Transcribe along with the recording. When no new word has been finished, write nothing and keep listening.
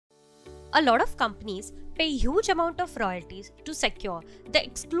A lot of companies pay huge amount of royalties to secure the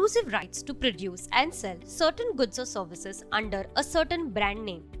exclusive rights to produce and sell certain goods or services under a certain brand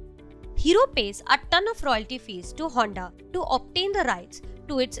name. Hero pays a ton of royalty fees to Honda to obtain the rights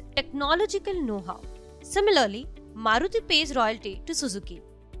to its technological know-how. Similarly, Maruti pays royalty to Suzuki.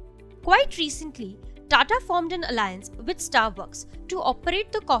 Quite recently, Tata formed an alliance with Starbucks to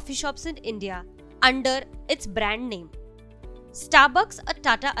operate the coffee shops in India under its brand name. Starbucks a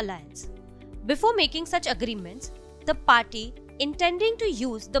Tata Alliance. Before making such agreements, the party intending to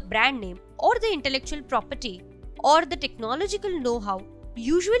use the brand name or the intellectual property or the technological know-how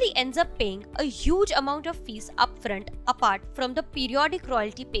usually ends up paying a huge amount of fees upfront apart from the periodic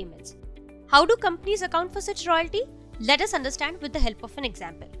royalty payments. How do companies account for such royalty? Let us understand with the help of an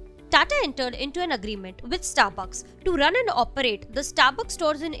example. Tata entered into an agreement with Starbucks to run and operate the Starbucks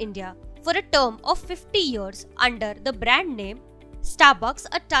stores in India for a term of 50 years under the brand name Starbucks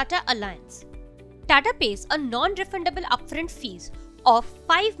a Tata Alliance. Tata pays a non-refundable upfront fees of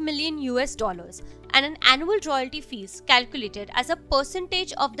 $5 million and an annual royalty fees calculated as a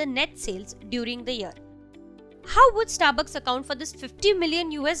percentage of the net sales during the year. How would Starbucks account for this $50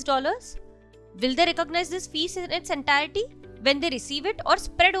 million? Will they recognize this fees in its entirety when they receive it or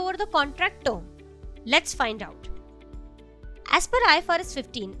spread over the contract term? Let's find out. As per IFRS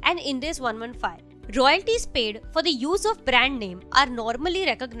 15 and IND AS 115, royalties paid for the use of brand name are normally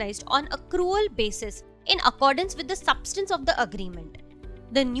recognized on accrual basis in accordance with the substance of the agreement.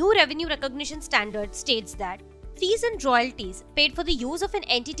 The new revenue recognition standard states that fees and royalties paid for the use of an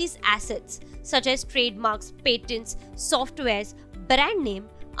entity's assets such as trademarks, patents, softwares, brand name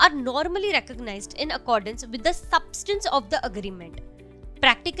are normally recognized in accordance with the substance of the agreement.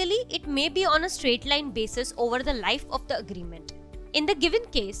 Practically, it may be on a straight line basis over the life of the agreement. In the given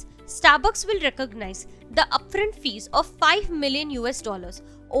case, Starbucks will recognize the upfront fees of $5 million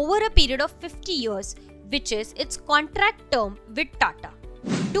over a period of 50 years, which is its contract term with Tata.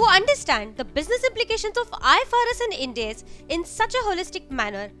 To understand the business implications of IFRS and IND AS in such a holistic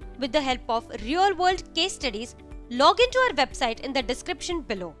manner with the help of real-world case studies, log into our website in the description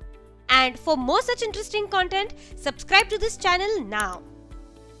below. And for more such interesting content, subscribe to this channel now.